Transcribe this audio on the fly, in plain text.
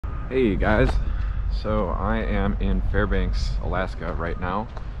Hey guys, so I am in Fairbanks, Alaska right now,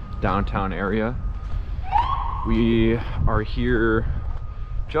 downtown area. We are here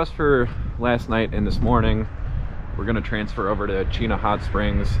just for last night and this morning. We're gonna transfer over to Chena Hot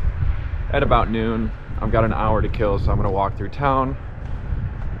Springs at about noon. I've got an hour to kill, so I'm gonna walk through town,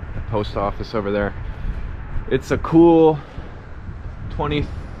 the post office over there. It's a cool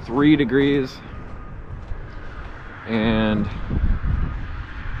 23 degrees, and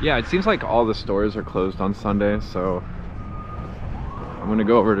yeah, it seems like all the stores are closed on Sunday, so I'm gonna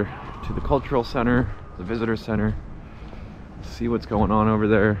go over to the cultural center, the visitor center, see what's going on over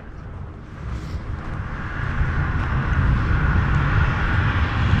there.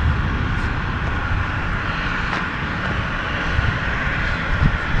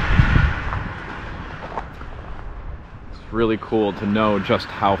 It's really cool to know just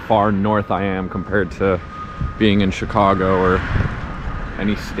how far north I am compared to being in Chicago or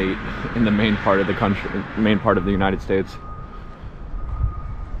any state in the main part of the country, main part of the United States.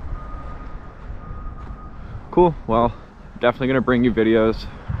 Cool, well, definitely gonna bring you videos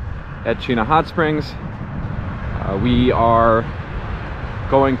at Chena Hot Springs. We are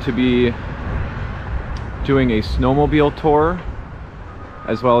going to be doing a snowmobile tour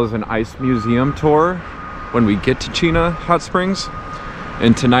as well as an ice museum tour when we get to Chena Hot Springs.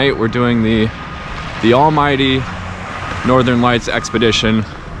 And tonight we're doing the almighty Northern Lights expedition.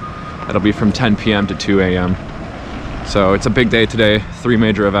 That'll be from 10 p.m. to 2 a.m. So it's a big day today, 3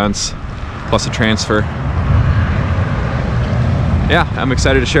 major events plus a transfer. Yeah, I'm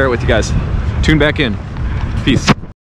excited to share it with you guys. Tune back in. Peace.